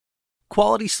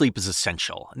Quality sleep is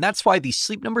essential, and that's why the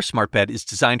Sleep Number Smart Bed is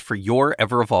designed for your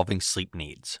ever-evolving sleep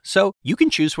needs. So you can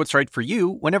choose what's right for you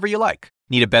whenever you like.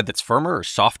 Need a bed that's firmer or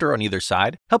softer on either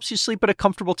side? Helps you sleep at a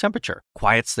comfortable temperature.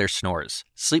 Quiets their snores.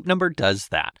 Sleep Number does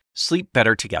that. Sleep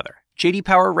better together. J.D.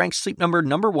 Power ranks Sleep Number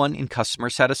 #1 in customer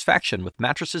satisfaction with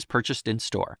mattresses purchased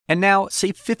in-store. And now,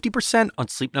 save 50% on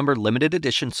Sleep Number limited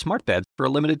edition smart beds for a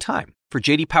limited time. For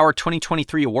J.D. Power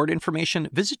 2023 award information,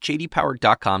 visit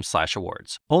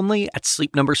jdpower.com/awards. Only at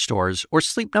Sleep Number stores or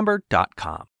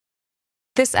sleepnumber.com.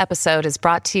 This episode is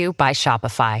brought to you by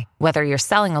Shopify. Whether you're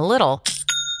selling a little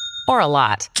or a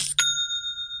lot,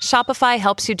 Shopify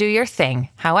helps you do your thing,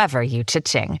 however you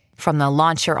cha-ching. From the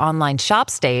launch your online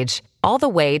shop stage, all the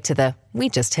way to the we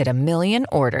just hit 1 million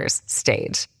orders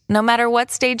stage. No matter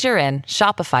what stage you're in,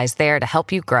 Shopify's there to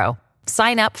help you grow.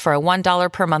 Sign up for a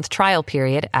 $1 per month trial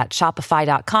period at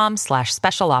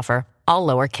shopify.com/special offer, all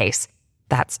lowercase.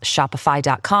 That's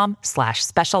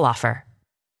shopify.com/special offer.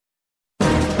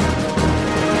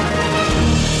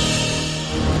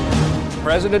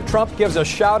 President Trump gives a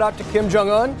shout out to Kim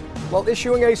Jong-un while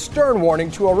issuing a stern warning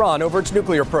to Iran over its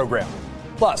nuclear program.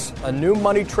 Plus, a new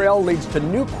money trail leads to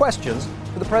new questions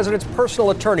for the president's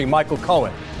personal attorney, Michael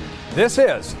Cohen. This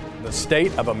is the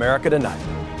State of America Tonight.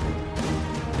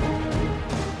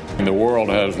 The world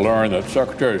has learned that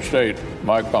Secretary of State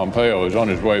Mike Pompeo is on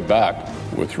his way back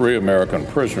with 3 American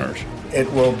prisoners.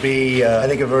 It will be, I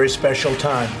think, a very special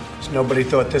time. Nobody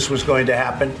thought this was going to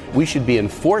happen. We should be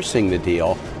enforcing the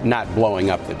deal, not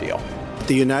blowing up the deal.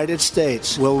 The United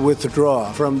States will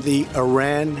withdraw from the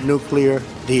Iran nuclear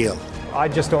deal. I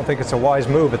just don't think it's a wise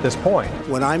move at this point.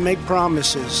 When I make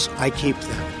promises, I keep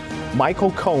them.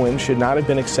 Michael Cohen should not have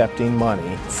been accepting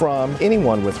money from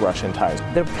anyone with Russian ties.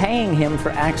 They're paying him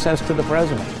for access to the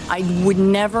president. I would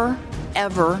never,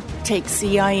 ever take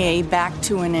CIA back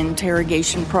to an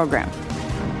interrogation program.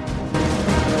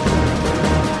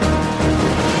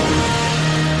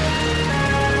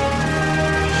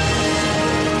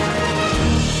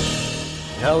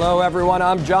 Hello, everyone.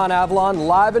 I'm John Avalon,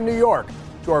 live in New York.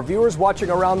 To our viewers watching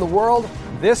around the world,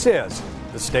 this is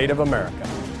the State of America.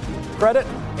 Credit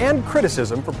and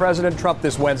criticism for President Trump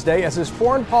this Wednesday as his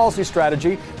foreign policy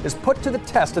strategy is put to the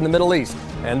test in the Middle East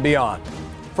and beyond.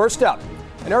 First up,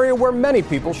 an area where many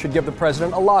people should give the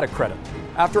president a lot of credit.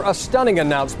 After a stunning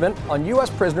announcement on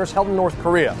U.S. prisoners held in North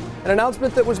Korea, an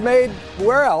announcement that was made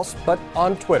where else but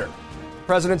on Twitter. The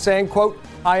president saying, quote,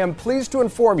 "I am pleased to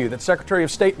inform you that Secretary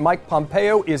of State Mike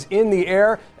Pompeo is in the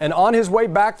air and on his way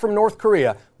back from North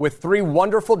Korea with 3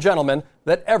 wonderful gentlemen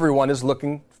that everyone is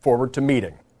looking forward to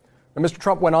meeting." And Mr.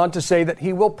 Trump went on to say that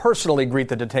he will personally greet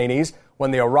the detainees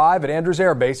when they arrive at Andrews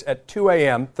Air Base at 2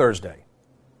 a.m. Thursday.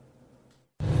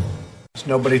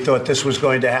 Nobody thought this was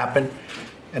going to happen.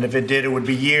 And if it did, it would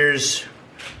be years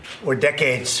or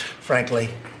decades, frankly.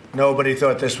 Nobody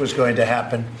thought this was going to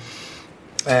happen.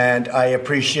 And I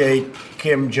appreciate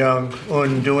Kim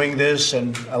Jong-un doing this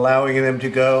and allowing them to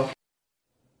go.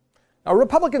 A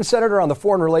Republican senator on the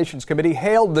Foreign Relations Committee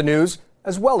hailed the news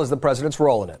as well as the president's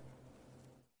role in it.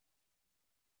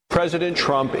 President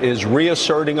Trump is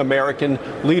reasserting American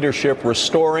leadership,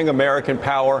 restoring American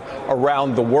power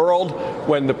around the world.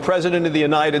 When the President of the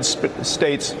United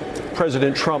States,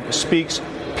 President Trump, speaks,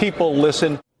 people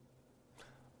listen.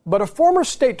 But a former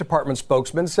State Department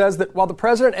spokesman says that while the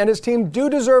president and his team do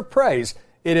deserve praise,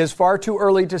 it is far too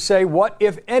early to say what,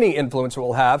 if any, influence it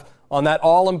will have on that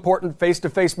all-important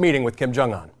face-to-face meeting with Kim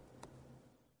Jong-un.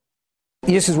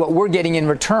 This is what we're getting in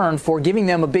return for giving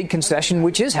them a big concession,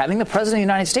 which is having the president of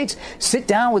the United States sit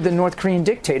down with the North Korean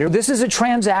dictator. This is a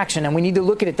transaction, and we need to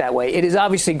look at it that way. It is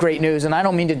obviously great news, and I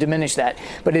don't mean to diminish that,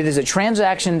 but it is a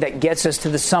transaction that gets us to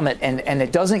the summit, and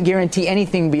it doesn't guarantee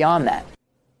anything beyond that.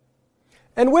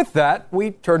 And with that,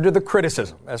 we turn to the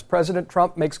criticism as President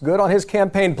Trump makes good on his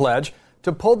campaign pledge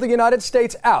to pull the United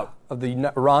States out of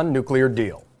the Iran nuclear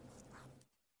deal.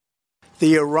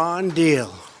 The Iran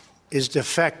deal is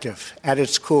defective at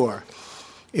its core.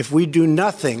 If we do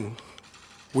nothing,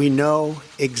 we know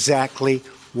exactly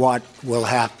what will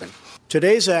happen.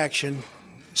 Today's action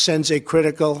sends a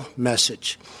critical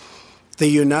message. The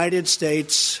United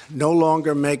States no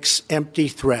longer makes empty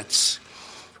threats.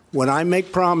 When I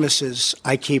make promises,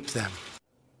 I keep them.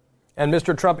 And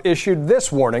Mr. Trump issued this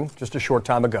warning just a short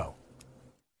time ago.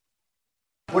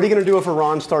 What are you going to do if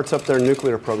Iran starts up their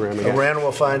nuclear program again? Iran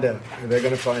will find out. They're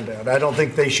going to find out. I don't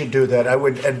think they should do that. I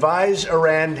would advise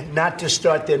Iran not to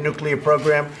start their nuclear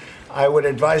program. I would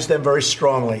advise them very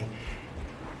strongly.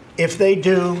 If they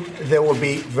do, there will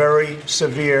be very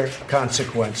severe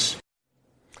consequence.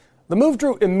 The move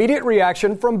drew immediate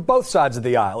reaction from both sides of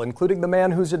the aisle, including the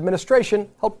man whose administration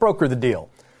helped broker the deal.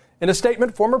 In a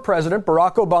statement, former President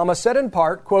Barack Obama said in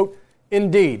part, quote,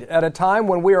 "Indeed, at a time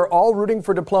when we are all rooting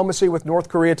for diplomacy with North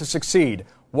Korea to succeed,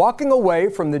 walking away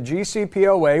from the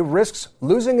GCPOA risks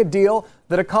losing a deal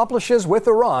that accomplishes with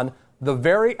Iran the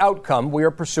very outcome we are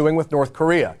pursuing with North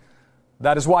Korea.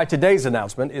 That is why today's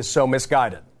announcement is so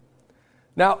misguided."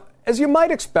 Now, as you might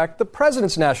expect, the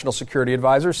president's national security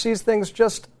advisor sees things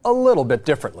just a little bit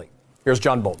differently. Here's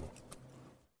John Bolton.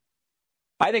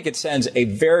 I think it sends a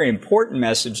very important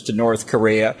message to North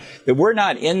Korea that we're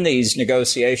not in these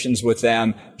negotiations with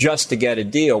them just to get a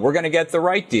deal. We're going to get the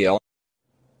right deal.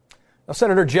 Now,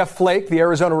 Senator Jeff Flake, the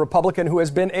Arizona Republican who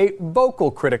has been a vocal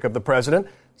critic of the president,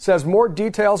 says more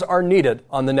details are needed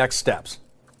on the next steps.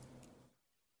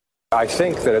 I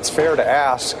think that it's fair to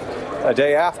ask a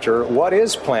day after, what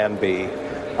is Plan B?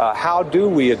 How do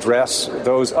we address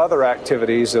those other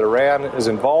activities that Iran is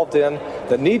involved in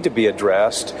that need to be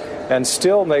addressed and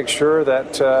still make sure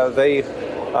that they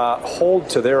hold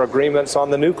to their agreements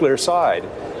on the nuclear side?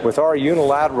 With our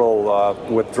unilateral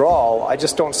withdrawal, I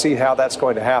just don't see how that's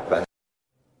going to happen.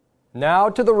 Now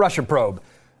to the Russia probe.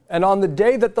 And on the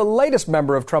day that the latest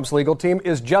member of Trump's legal team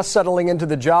is just settling into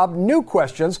the job, new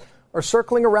questions are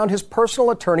circling around his personal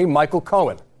attorney, Michael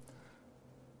Cohen.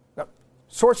 Now,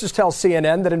 sources tell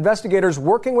CNN that investigators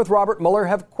working with Robert Mueller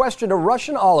have questioned a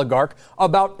Russian oligarch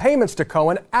about payments to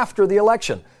Cohen after the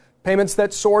election, payments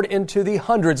that soared into the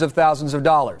hundreds of thousands of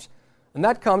dollars. And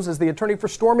that comes as the attorney for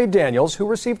Stormy Daniels, who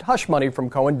received hush money from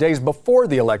Cohen days before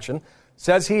the election,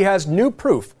 says he has new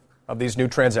proof of these new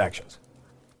transactions.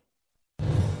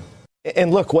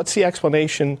 And look, what's the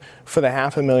explanation for the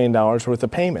 $500,000 worth of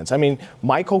payments? I mean,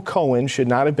 Michael Cohen should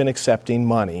not have been accepting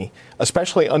money,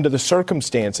 especially under the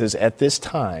circumstances at this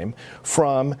time,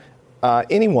 from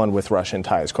anyone with Russian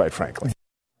ties, quite frankly.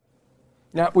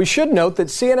 Now, we should note that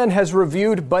CNN has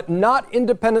reviewed but not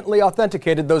independently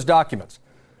authenticated those documents.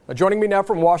 Joining me now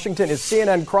from Washington is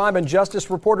CNN crime and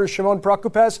justice reporter Shimon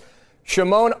Prokupecz.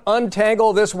 Shimon,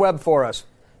 untangle this web for us.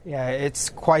 Yeah,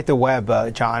 it's quite the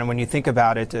web, John. When you think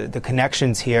about it, the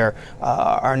connections here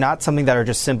are not something that are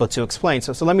just simple to explain.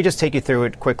 So let me just take you through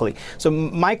it quickly. So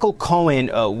Michael Cohen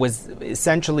was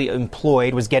essentially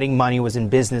employed, was getting money, was in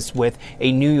business with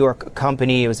a New York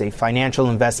company. It was a financial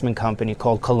investment company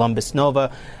called Columbus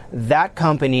Nova. That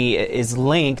company is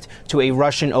linked to a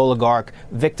Russian oligarch,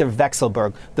 Viktor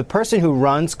Vekselberg. The person who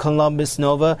runs Columbus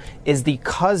Nova is the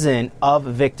cousin of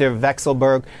Viktor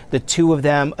Vekselberg. The two of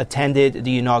them attended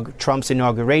Trump's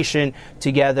inauguration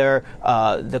together.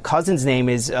 The cousin's name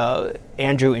is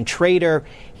Andrew Intrater.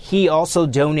 He also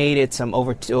donated some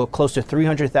close to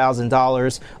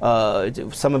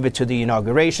 $300,000, some of it to the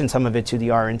inauguration, some of it to the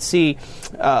RNC.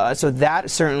 So that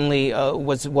certainly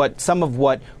was some of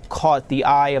what caught the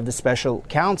eye of the special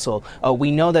counsel. We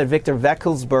know that Viktor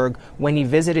Vekselberg, when he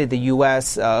visited the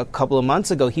U.S. A couple of months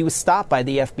ago, he was stopped by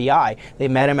the FBI. They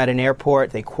met him at an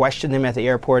airport. They questioned him at the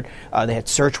airport. They had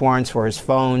search warrants for his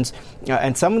phones.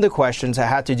 And some of the questions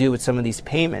had to do with some of these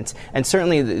payments. And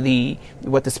certainly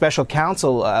what the special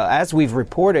counsel, as we've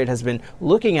reported, has been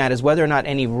looking at is whether or not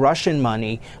any Russian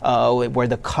money where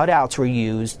the cutouts were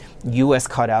used, U.S.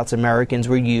 cutouts, Americans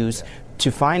were used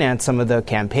to finance some of the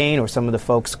campaign or some of the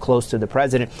folks close to the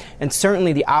president. And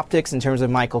certainly the optics in terms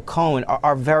of Michael Cohen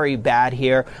are very bad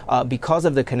here because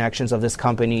of the connections of this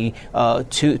company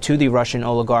to the Russian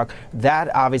oligarch.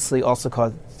 That obviously also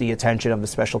caught the attention of the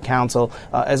special counsel,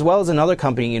 as well as another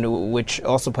company, which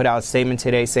also put out a statement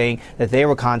today saying that they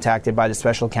were contacted by the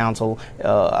special counsel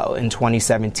in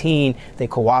 2017. They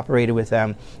cooperated with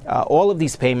them. All of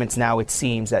these payments now, it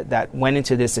seems, that went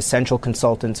into this essential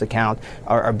consultants account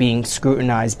are being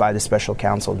scrutinized by the special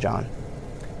counsel, John.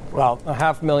 Well,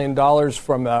 $500,000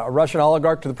 from a Russian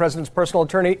oligarch to the president's personal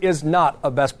attorney is not a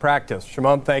best practice.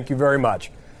 Shimon, thank you very much.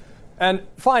 And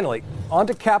finally, on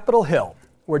to Capitol Hill,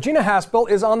 where Gina Haspel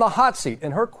is on the hot seat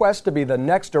in her quest to be the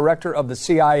next director of the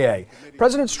CIA.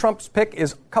 President Trump's pick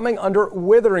is coming under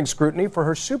withering scrutiny for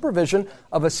her supervision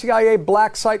of a CIA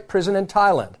black site prison in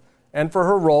Thailand and for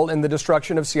her role in the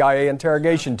destruction of CIA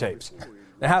interrogation tapes.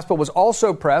 Now, Haspel was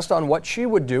also pressed on what she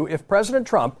would do if President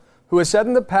Trump, who has said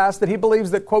in the past that he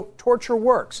believes that, quote, torture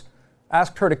works,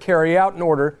 asked her to carry out an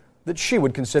order that she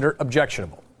would consider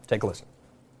objectionable. Take a listen.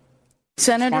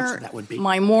 Senator,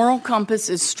 my moral compass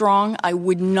is strong. I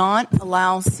would not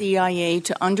allow CIA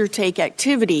to undertake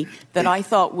activity that I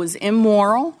thought was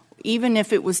immoral, even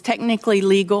if it was technically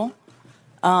legal.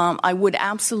 I would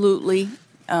absolutely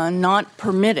not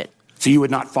permit it. So you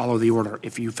would not follow the order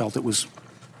if you felt it was?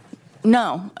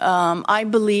 No. I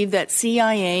believe that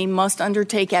CIA must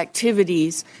undertake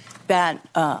activities that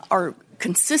are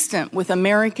consistent with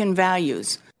American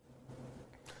values.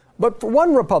 But for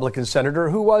one Republican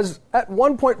senator who was at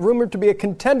one point rumored to be a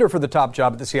contender for the top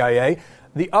job at the CIA,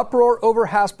 the uproar over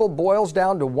Haspel boils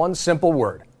down to one simple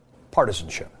word: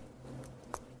 partisanship.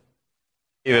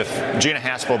 If Gina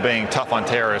Haspel being tough on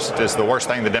terrorists is the worst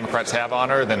thing the Democrats have on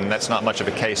her, then that's not much of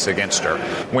a case against her.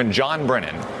 When John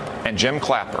Brennan and Jim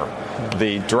Clapper,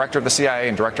 the director of the CIA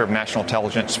and director of national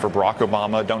intelligence for Barack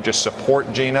Obama, don't just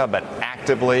support Gina, but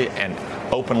actively and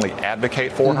openly advocate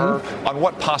for her, on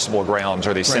what possible grounds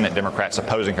are these Senate Democrats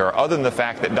opposing her, other than the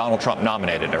fact that Donald Trump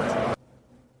nominated her?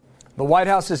 The White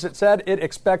House, as it said, it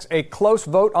expects a close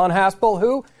vote on Haspel,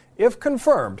 who, if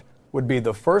confirmed, would be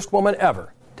the first woman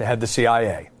ever to head the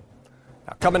CIA.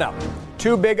 Now, coming up,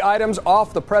 two big items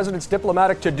off the president's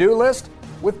diplomatic to-do list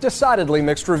with decidedly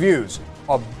mixed reviews.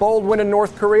 A bold win in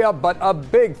North Korea, but a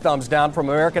big thumbs down from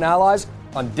American allies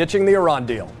on ditching the Iran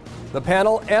deal. The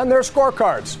panel and their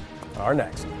scorecards are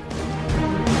next.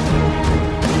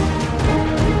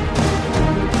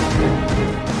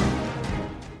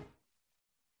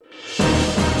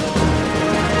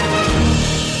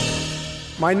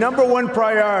 My number one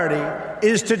priority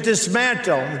is to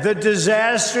dismantle the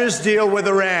disastrous deal with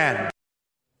Iran.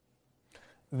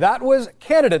 That was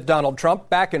candidate Donald Trump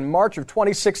back in March of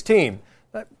 2016.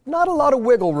 Not a lot of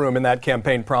wiggle room in that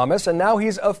campaign promise, and now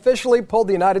he's officially pulled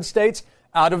the United States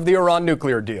out of the Iran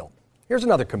nuclear deal. Here's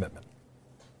another commitment.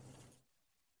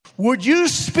 Would you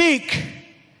speak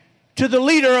to the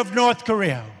leader of North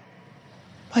Korea?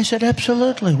 I said,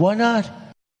 absolutely. Why not?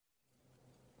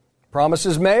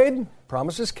 Promises made,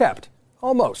 promises kept.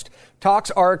 Almost.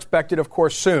 Talks are expected, of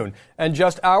course, soon. And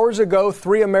just hours ago,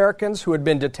 3 Americans who had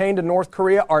been detained in North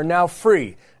Korea are now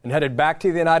free and headed back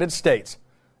to the United States.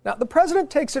 Now, the president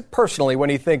takes it personally when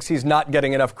he thinks he's not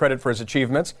getting enough credit for his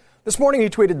achievements. This morning he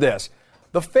tweeted this: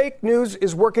 "The fake news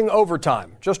is working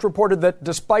overtime. Just reported that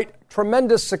despite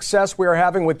tremendous success we are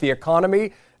having with the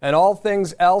economy and all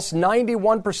things else,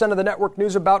 91% of the network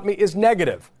news about me is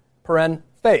negative. Paren,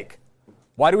 fake.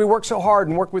 Why do we work so hard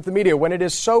and work with the media when it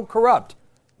is so corrupt?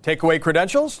 Take away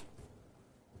credentials?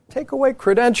 Take away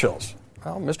credentials."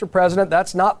 Well, Mr. President,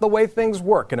 that's not the way things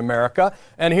work in America.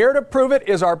 And here to prove it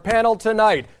is our panel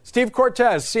tonight. Steve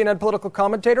Cortez, CNN political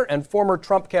commentator and former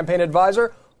Trump campaign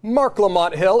advisor. Mark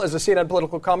Lamont Hill is a CNN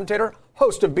political commentator,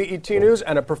 host of BET News,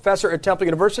 and a professor at Temple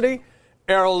University.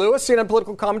 Errol Lewis, CNN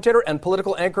political commentator and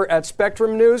political anchor at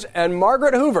Spectrum News. And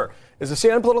Margaret Hoover is a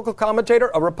CNN political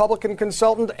commentator, a Republican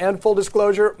consultant, and full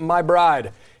disclosure, my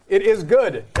bride. It is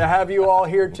good to have you all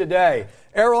here today.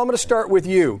 Errol, I'm going to start with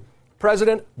you.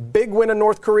 President, big win in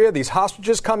North Korea, these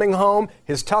hostages coming home.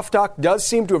 His tough talk does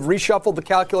seem to have reshuffled the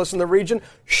calculus in the region.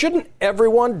 Shouldn't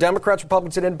everyone, Democrats,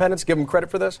 Republicans, and Independents, give him credit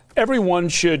for this? Everyone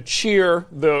should cheer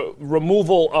the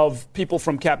removal of people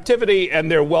from captivity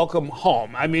and their welcome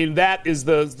home. I mean, that is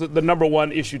the number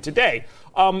one issue today.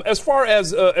 As far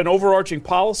as an overarching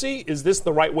policy, is this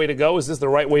the right way to go? Is this the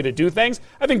right way to do things?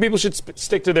 I think people should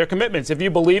stick to their commitments. If you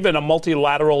believe in a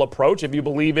multilateral approach, if you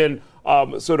believe in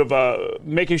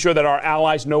making sure that our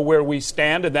allies know where we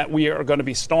stand and that we are going to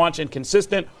be staunch and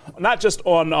consistent, not just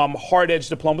on hard-edged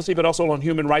diplomacy, but also on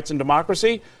human rights and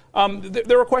democracy,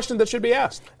 there are questions that should be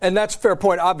asked. And that's a fair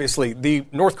point, obviously. The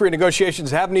North Korea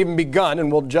negotiations haven't even begun, and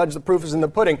we'll judge the proof is in the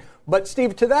pudding. But,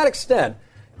 Steve, to that extent,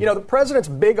 you know, the president's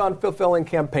big on fulfilling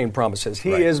campaign promises.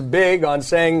 He is big on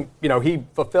saying, you know, he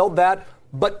fulfilled that.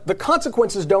 But the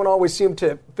consequences don't always seem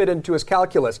to fit into his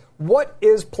calculus. What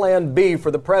is Plan B for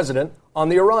the president on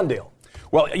the Iran deal?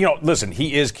 Well, you know, listen,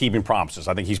 he is keeping promises.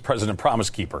 I think he's President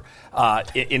Promise Keeper.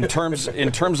 In terms of Have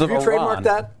Iran, you trademarked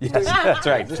that? Yes, that's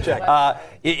right. Just check.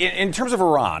 In terms of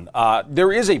Iran,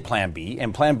 there is a Plan B,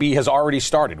 and Plan B has already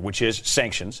started, which is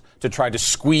sanctions to try to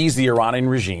squeeze the Iranian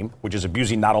regime, which is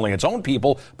abusing not only its own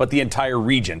people but the entire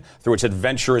region through its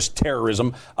adventurous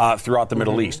terrorism throughout the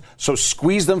Middle East. So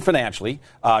squeeze them financially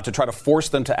to try to force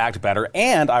them to act better,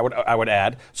 and I would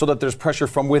add, so that there's pressure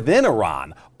from within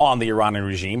Iran on the Iranian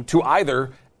regime to either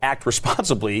act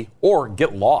responsibly or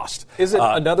get lost. Is it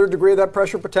another degree of that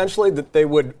pressure potentially that they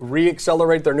would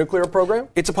re-accelerate their nuclear program?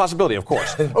 It's a possibility, of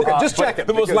course. Okay, just check it.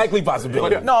 The most likely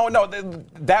possibility. No,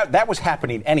 that was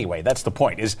happening anyway. That's the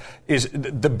point. Is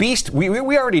the beast? We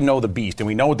already know the beast, and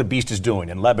we know what the beast is doing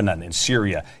in Lebanon, in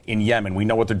Syria, in Yemen. We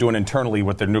know what they're doing internally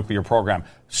with their nuclear program.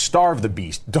 Starve the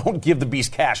beast. Don't give the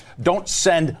beast cash. Don't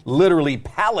send literally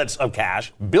pallets of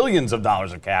cash, billions of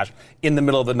dollars of cash, in the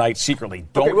middle of the night secretly.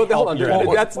 Don't hold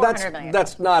on.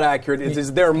 That's not accurate. It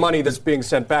is their money that's being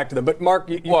sent back to them. But Mark,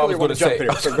 you clearly want to jump in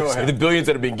here, so go ahead. The billions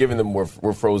that are being given them were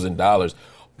frozen dollars.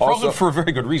 Frozen for a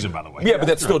very good reason, by the way. Yeah, but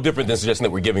that's still different than suggesting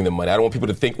that we're giving them money. I don't want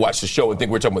people to watch the show and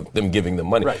think we're talking about them giving them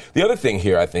money. Right. The other thing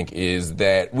here, I think, is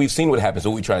that we've seen what happens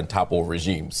when we try to topple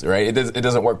regimes, right? It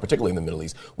doesn't work, particularly in the Middle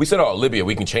East. We said, Libya,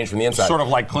 we can change from the inside. Sort of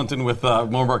like Clinton with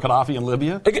Muammar Gaddafi in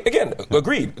Libya? Again,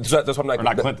 agreed. So that's why I'm not... Or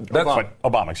not Clinton.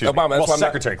 Obama, excuse me. That's why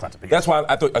Secretary Clinton. That's why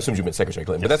I assumed you meant Secretary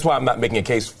Clinton. Yes. But that's why I'm not making a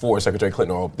case for Secretary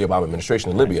Clinton or the Obama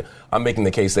administration in Libya. I'm making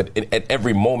the case that at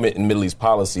every moment in Middle East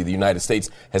policy, the United States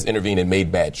has intervened and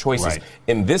made bad choices. Right.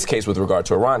 In this case, with regard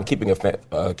to Iran, keeping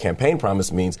a campaign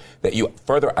promise means that you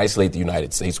further isolate the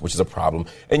United States, which is a problem.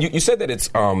 And you said that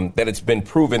it's been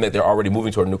proven that they're already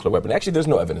moving toward a nuclear weapon. Actually, there's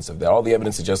no evidence of that. All the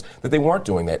evidence suggests that they weren't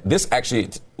doing that. This actually,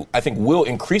 I think, will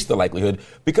increase the likelihood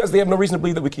because they have no reason to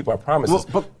believe that we keep our promises.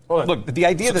 Well, but look, the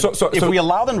idea that if we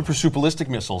allow them to pursue ballistic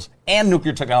missiles and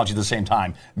nuclear technology at the same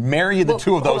time, marry the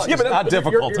two of those is not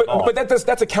difficult at all. But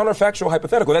that's a counterfactual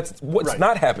hypothetical. That's what's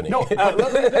not happening. No,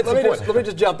 let me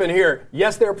just jump in here.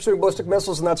 Yes, they're pursuing ballistic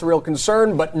missiles, and that's a real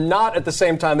concern, but not at the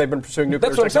same time they've been pursuing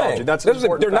nuclear technology. That's what I'm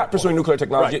saying. They're not pursuing nuclear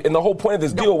technology, and the whole point of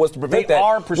this deal was to prevent that. They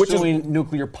are pursuing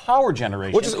nuclear power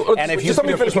generation. And if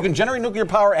you can generate nuclear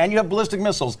power and you have ballistic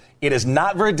missiles, it is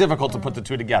not very difficult to put the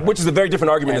two together. Which is a very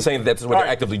different argument than saying that that's what they're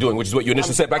actively doing, which is what you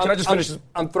initially said. But can I just finish?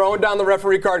 I'm throwing down the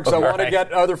referee card because I want to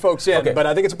get other folks in. But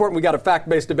I think it's important we got a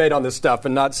fact-based debate on this stuff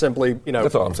and not simply,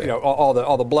 that's all I'm saying.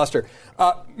 All the bluster.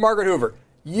 Margaret Hoover,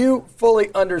 you fully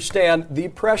understand the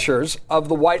pressures of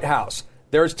the White House.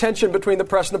 There's tension between the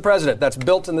press and the president. That's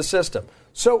built in the system.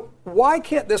 So why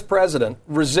can't this president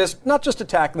resist not just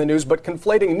attacking the news, but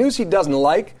conflating news he doesn't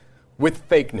like with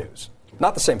fake news?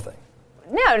 Not the same thing.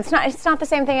 No, it's not the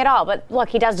same thing at all. But look,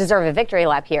 he does deserve a victory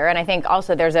lap here. And I think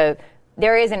also there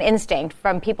is an instinct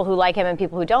from people who like him and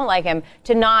people who don't like him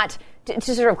to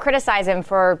sort of criticize him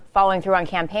for following through on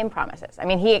campaign promises. I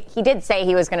mean, he did say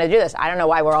he was going to do this. I don't know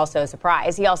why we're all so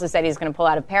surprised. He also said he's going to pull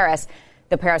out of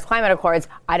the Paris Climate Accords.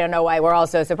 I don't know why we're all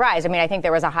so surprised. I mean, I think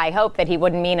there was a high hope that he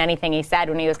wouldn't mean anything he said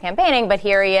when he was campaigning, but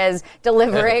here he is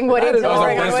delivering what he said.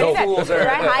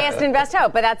 Right? Highest and best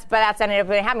hope. But that's ended up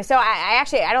happening. So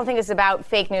I don't think it's about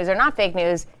fake news or not fake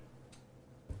news.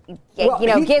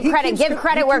 Give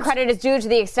credit where credit is due to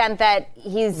the extent that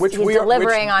he's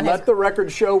delivering on his... Let the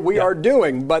record show we are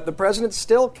doing, but the president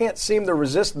still can't seem to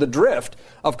resist the drift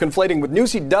of conflating with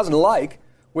news he doesn't like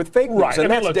with fake news, right.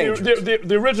 And that's dangerous.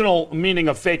 The original meaning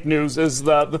of fake news is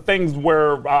the things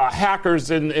where hackers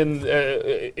in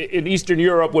Eastern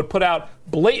Europe would put out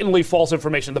blatantly false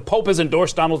information. The Pope has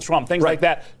endorsed Donald Trump, things like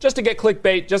that, just to get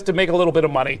clickbait, just to make a little bit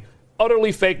of money.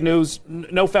 Utterly fake news,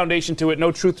 no foundation to it,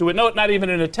 no truth to it, not even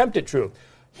an attempt at truth.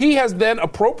 He has then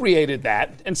appropriated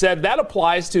that and said that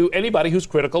applies to anybody who's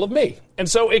critical of me. And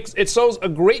so it sows a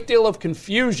great deal of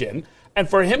confusion. And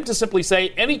for him to simply say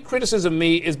any criticism of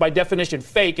me is by definition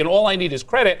fake and all I need is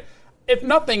credit, if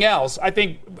nothing else, I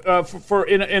think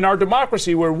in our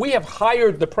democracy where we have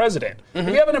hired the president, if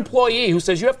you have an employee who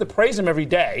says you have to praise him every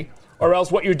day, or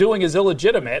else what you're doing is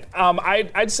illegitimate,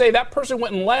 I'd say that person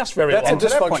wouldn't last very long. That's a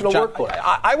dysfunctional workplace.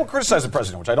 I will criticize the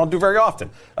president, which I don't do very often.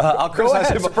 I'll criticize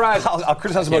him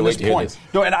on this point.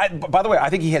 No, and by the way, I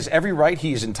think he has every right.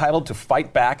 He is entitled to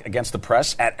fight back against the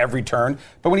press at every turn.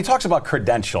 But when he talks about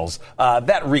credentials,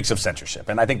 that reeks of censorship.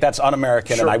 And I think that's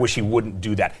un-American, and I wish he wouldn't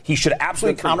do that. He should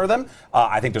absolutely counter them.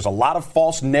 I think there's a lot of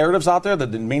false narratives out there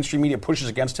that the mainstream media pushes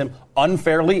against him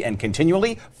unfairly and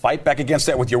continually. Fight back against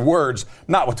that with your words,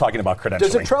 not with talking about credentialing.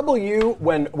 Does it trouble you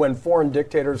when foreign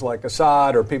dictators like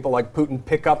Assad or people like Putin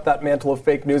pick up that mantle of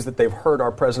fake news that they've heard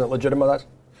our president legitimize?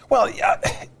 Well,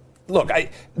 look,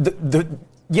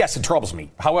 yes, it troubles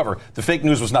me. However, the fake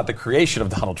news was not the creation of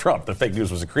Donald Trump. The fake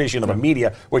news was the creation of a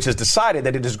media which has decided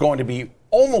that it is going to be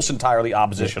almost entirely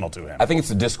oppositional to him. I think it's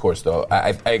the discourse, though.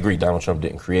 I agree Donald Trump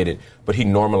didn't create it, but he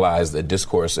normalized a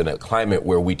discourse in a climate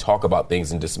where we talk about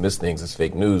things and dismiss things as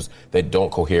fake news that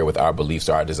don't cohere with our beliefs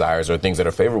or our desires or things that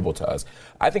are favorable to us.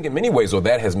 I think in many ways, though,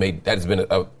 that has been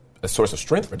a source of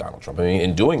strength for Donald Trump. I mean,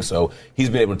 in doing so, he's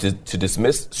been able to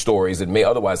dismiss stories that may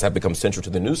otherwise have become central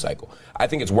to the news cycle. I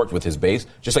think it's worked with his base,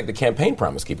 just like the campaign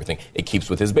promise keeper thing. It keeps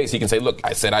with his base. He can say, look,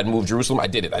 I said I'd move Jerusalem, I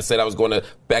did it. I said I was going to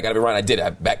back out of Iran, I did it.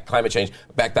 I backed climate change,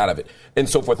 backed out of it, and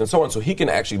so forth and so on. So he can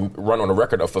actually run on a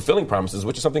record of fulfilling promises,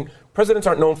 which is something presidents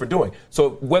aren't known for doing. So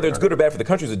whether it's good or bad for the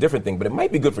country is a different thing, but it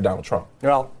might be good for Donald Trump.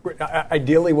 Well,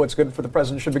 ideally what's good for the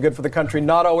president should be good for the country.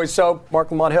 Not always so.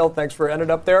 Mark Lamont Hill, thanks for ending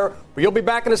up there. But you'll be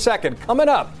back in a second. Coming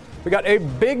up, we got a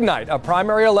big night of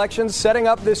primary elections setting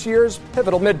up this year's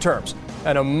pivotal midterms.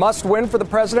 And a must-win for the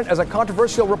president as a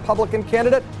controversial Republican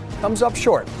candidate comes up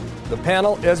short. The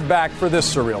panel is back for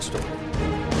this surreal story.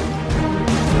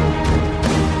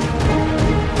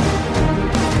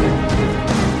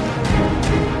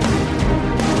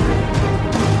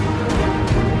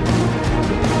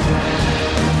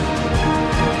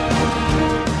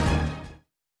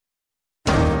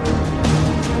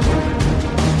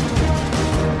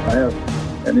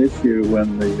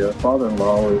 when the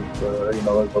father-in-law is, is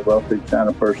a wealthy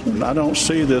China person. I don't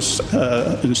see this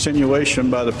insinuation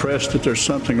by the press that there's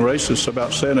something racist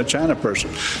about saying a China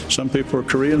person. Some people are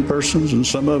Korean persons and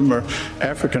some of them are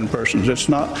African persons. It's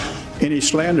not any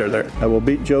slander there. I will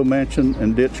beat Joe Manchin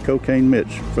and ditch Cocaine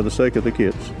Mitch for the sake of the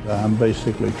kids. I'm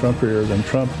basically Trumpier than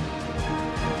Trump.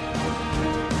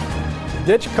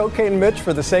 Ditch Cocaine Mitch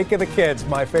for the sake of the kids.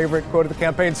 My favorite quote of the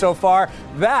campaign so far.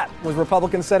 That was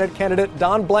Republican Senate candidate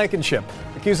Don Blankenship,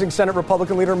 accusing Senate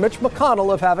Republican leader Mitch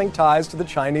McConnell of having ties to the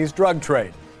Chinese drug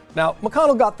trade. Now,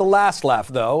 McConnell got the last laugh,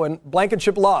 though, and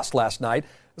Blankenship lost last night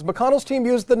as McConnell's team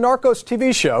used the Narcos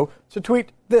TV show to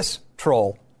tweet this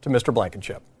troll to Mr.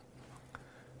 Blankenship.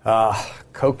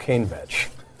 Cocaine Mitch.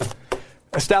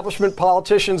 Establishment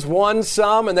politicians won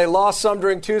some and they lost some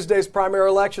during Tuesday's primary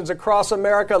elections across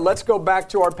America. Let's go back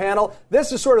to our panel.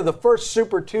 This is sort of the first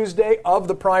Super Tuesday of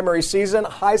the primary season.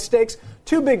 High stakes.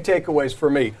 Two big takeaways for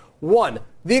me. One,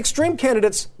 the extreme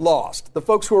candidates lost. The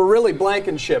folks who were really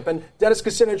Blankenship and Dennis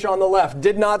Kucinich on the left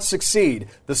did not succeed.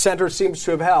 The center seems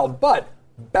to have held. But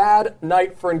bad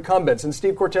night for incumbents. And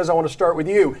Steve Cortez, I want to start with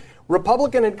you.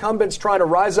 Republican incumbents trying to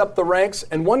rise up the ranks,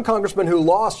 and one congressman who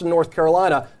lost in North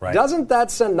Carolina. Right. Doesn't that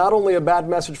send not only a bad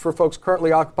message for folks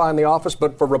currently occupying the office,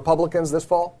 but for Republicans this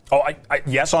fall? Oh,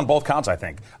 yes, on both counts, I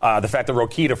think. The fact that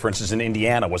Rokita, for instance, in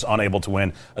Indiana, was unable to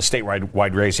win a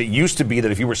statewide race. It used to be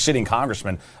that if you were sitting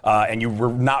congressman and you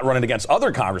were not running against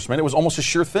other congressmen, it was almost a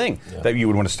sure thing that you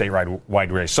would win a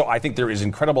statewide race. So I think there is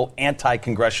incredible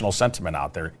anti-congressional sentiment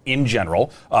out there in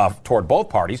general toward both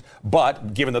parties.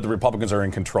 But given that the Republicans are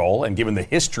in control, and given the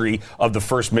history of the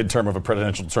first midterm of a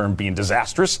presidential term being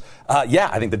disastrous,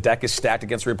 I think the deck is stacked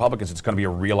against the Republicans. It's going to be a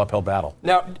real uphill battle.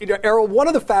 Now, Errol, one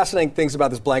of the fascinating things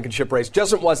about this Blankenship race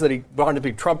was that he wanted to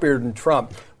be Trumpier than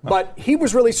Trump, but he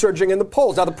was really surging in the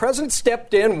polls. Now, the president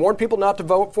stepped in, warned people not to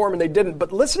vote for him, and they didn't.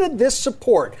 But listen to this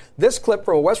support, this clip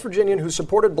from a West Virginian who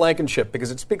supported Blankenship,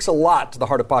 because it speaks a lot to the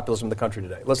heart of populism in the country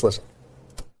today. Let's listen.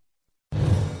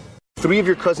 3 of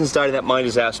your cousins died in that mine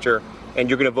disaster, and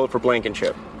you're going to vote for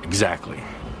Blankenship. Exactly.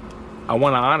 I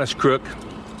want an honest crook,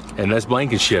 and that's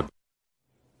Blankenship.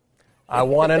 I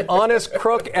want an honest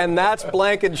crook, and that's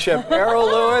Blankenship. Errol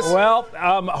Lewis? Well,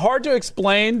 hard to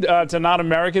explain to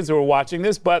non-Americans who are watching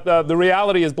this, but the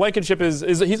reality is Blankenship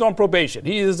he's on probation.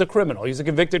 He is a criminal. He's a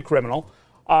convicted criminal.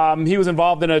 He was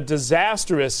involved in a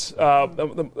disastrous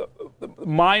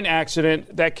mine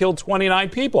accident that killed 29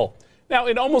 people. Now,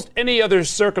 in almost any other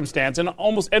circumstance, in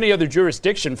almost any other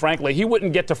jurisdiction, frankly, he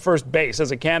wouldn't get to first base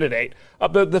as a candidate.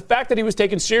 But the fact that he was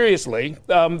taken seriously,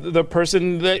 the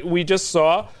person that we just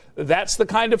saw, that's the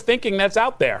kind of thinking that's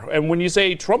out there. And when you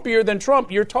say Trumpier than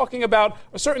Trump, you're talking about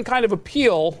a certain kind of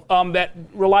appeal that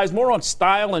relies more on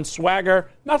style and swagger,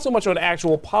 not so much on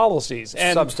actual policies.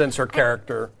 And substance or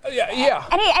character. Yeah.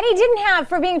 And he didn't have,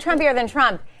 for being Trumpier than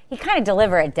Trump, he kind of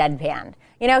delivered deadpan.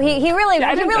 You know, he really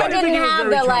didn't have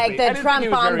the Trump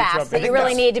bombast that you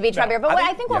really need to be Trumpier. But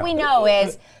what we know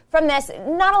is from this,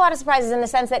 not a lot of surprises in the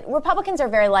sense that Republicans are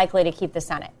very likely to keep the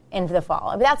Senate into the fall.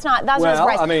 I mean, that's not a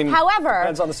surprise. However,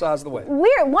 depends on the size of the win.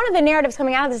 One of the narratives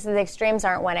coming out of this is the extremes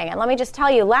aren't winning. And let me just tell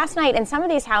you, last night in some of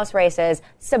these House races,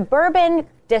 suburban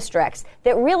districts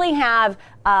that really have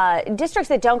districts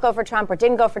that don't go for Trump or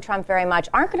didn't go for Trump very much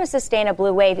aren't going to sustain a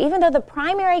blue wave, even though the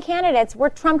primary candidates were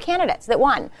Trump candidates that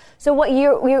won. So what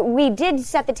we did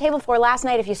set the table for last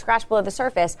night, if you scratch below the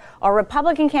surface, are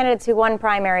Republican candidates who won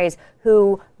primaries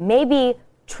who may be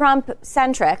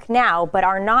Trump-centric now, but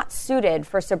are not suited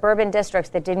for suburban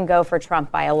districts that didn't go for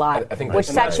Trump by a lot, which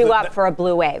sets you up for a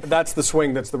blue wave. That's the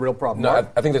swing that's the real problem. No,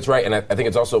 I think that's right, and I think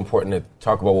it's also important to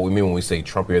talk about what we mean when we say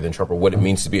Trumpier than Trump, or what it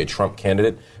means to be a Trump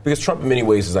candidate, because Trump in many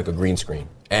ways is like a green screen.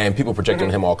 And people project on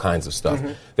him all kinds of stuff.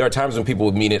 There are times when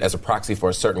people mean it as a proxy for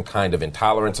a certain kind of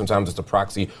intolerance. Sometimes it's a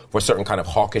proxy for a certain kind of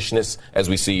hawkishness, as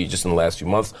we see just in the last few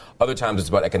months. Other times it's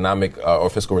about economic or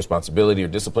fiscal responsibility or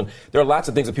discipline. There are lots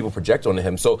of things that people project onto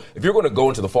him. So if you're going to go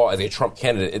into the fall as a Trump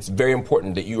candidate, it's very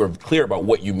important that you are clear about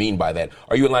what you mean by that.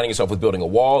 Are you aligning yourself with building a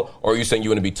wall, or are you saying you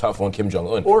want to be tough on Kim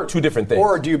Jong-un? Or two different things.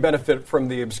 Or do you benefit from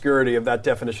the obscurity of that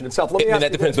definition itself? And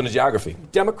that depends on the geography.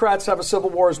 Democrats have a civil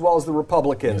war as well as the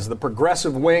Republicans. The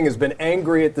progressive wing has been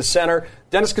angry at the center.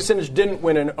 Dennis Kucinich didn't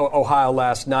win in Ohio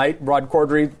last night. Rod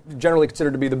Cordry, generally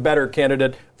considered to be the better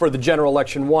candidate for the general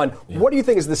election, won. What do you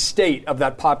think is the state of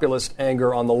that populist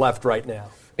anger on the left right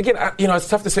now? Again, it's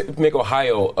tough to make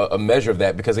Ohio a measure of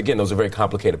that because, again, those are very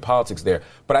complicated politics there.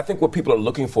 But I think what people are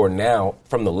looking for now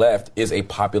from the left is a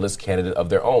populist candidate of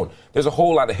their own. There's a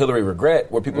whole lot of Hillary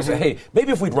regret where people say, hey,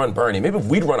 maybe if we'd run Bernie, maybe if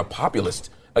we'd run a populist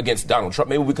against Donald Trump,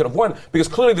 maybe we could have won. Because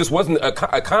clearly this wasn't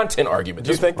a content argument.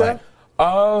 Do you think that?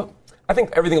 I I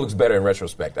think everything looks better in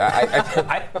retrospect.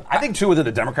 I think, too, within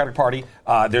the Democratic Party,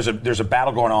 there's a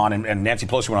battle going on, and Nancy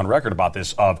Pelosi went on record about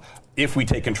this, of if we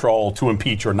take control, to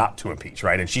impeach or not to impeach,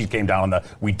 right? And she came down on the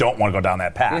we don't want to go down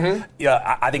that path. Mm-hmm.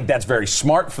 Yeah, I think that's very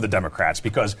smart for the Democrats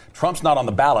because Trump's not on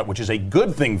the ballot, which is a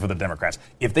good thing for the Democrats.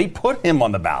 If they put him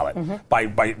on the ballot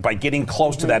by getting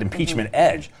close to that impeachment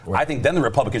edge, I think then the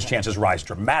Republicans' chances rise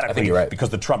dramatically because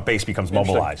the Trump base becomes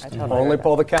mobilized. Only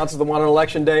poll that counts is the one on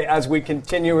Election Day, as we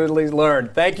continually learn.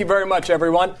 Thank you very much,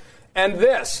 everyone. And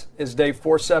this is day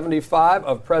 475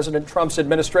 of President Trump's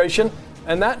administration,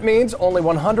 and that means only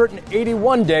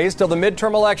 181 days till the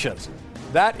midterm elections.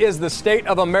 That is the state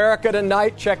of America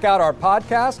tonight. Check out our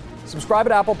podcast, subscribe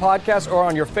at Apple Podcasts or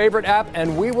on your favorite app,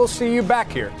 and we will see you back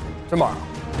here tomorrow.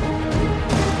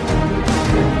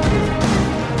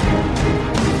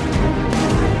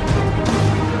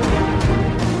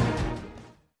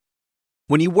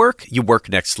 When you work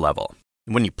next level.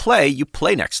 And when you play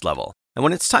next level. And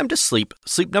when it's time to sleep,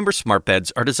 Sleep Number smart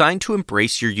beds are designed to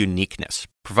embrace your uniqueness,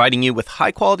 providing you with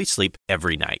high-quality sleep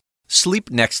every night.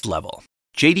 Sleep next level.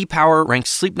 J.D. Power ranks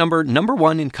Sleep Number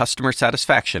 #1 in customer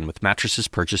satisfaction with mattresses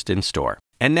purchased in-store.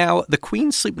 And now, the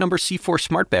Queen Sleep Number C4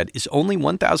 smart bed is only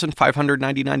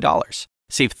 $1,599.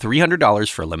 Save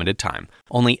 $300 for a limited time,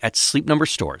 only at Sleep Number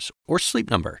stores or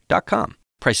sleepnumber.com.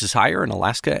 Prices higher in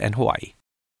Alaska and Hawaii.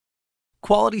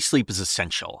 Quality sleep is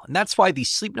essential, and that's why the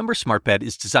Sleep Number smart bed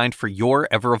is designed for your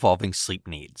ever-evolving sleep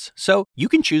needs. So you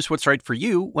can choose what's right for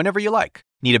you whenever you like.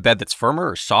 Need a bed that's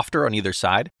firmer or softer on either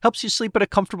side? Helps you sleep at a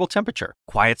comfortable temperature.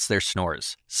 Quiets their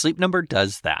snores. Sleep Number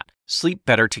does that. Sleep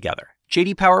better together.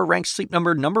 J.D. Power ranks Sleep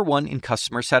Number #1 in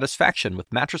customer satisfaction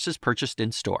with mattresses purchased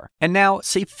in-store. And now,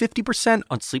 save 50%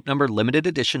 on Sleep Number limited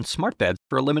edition smart beds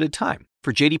for a limited time.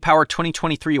 For J.D. Power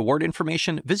 2023 award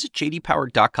information, visit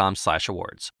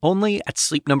jdpower.com/awards. Only at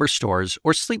Sleep Number stores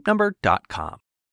or sleepnumber.com.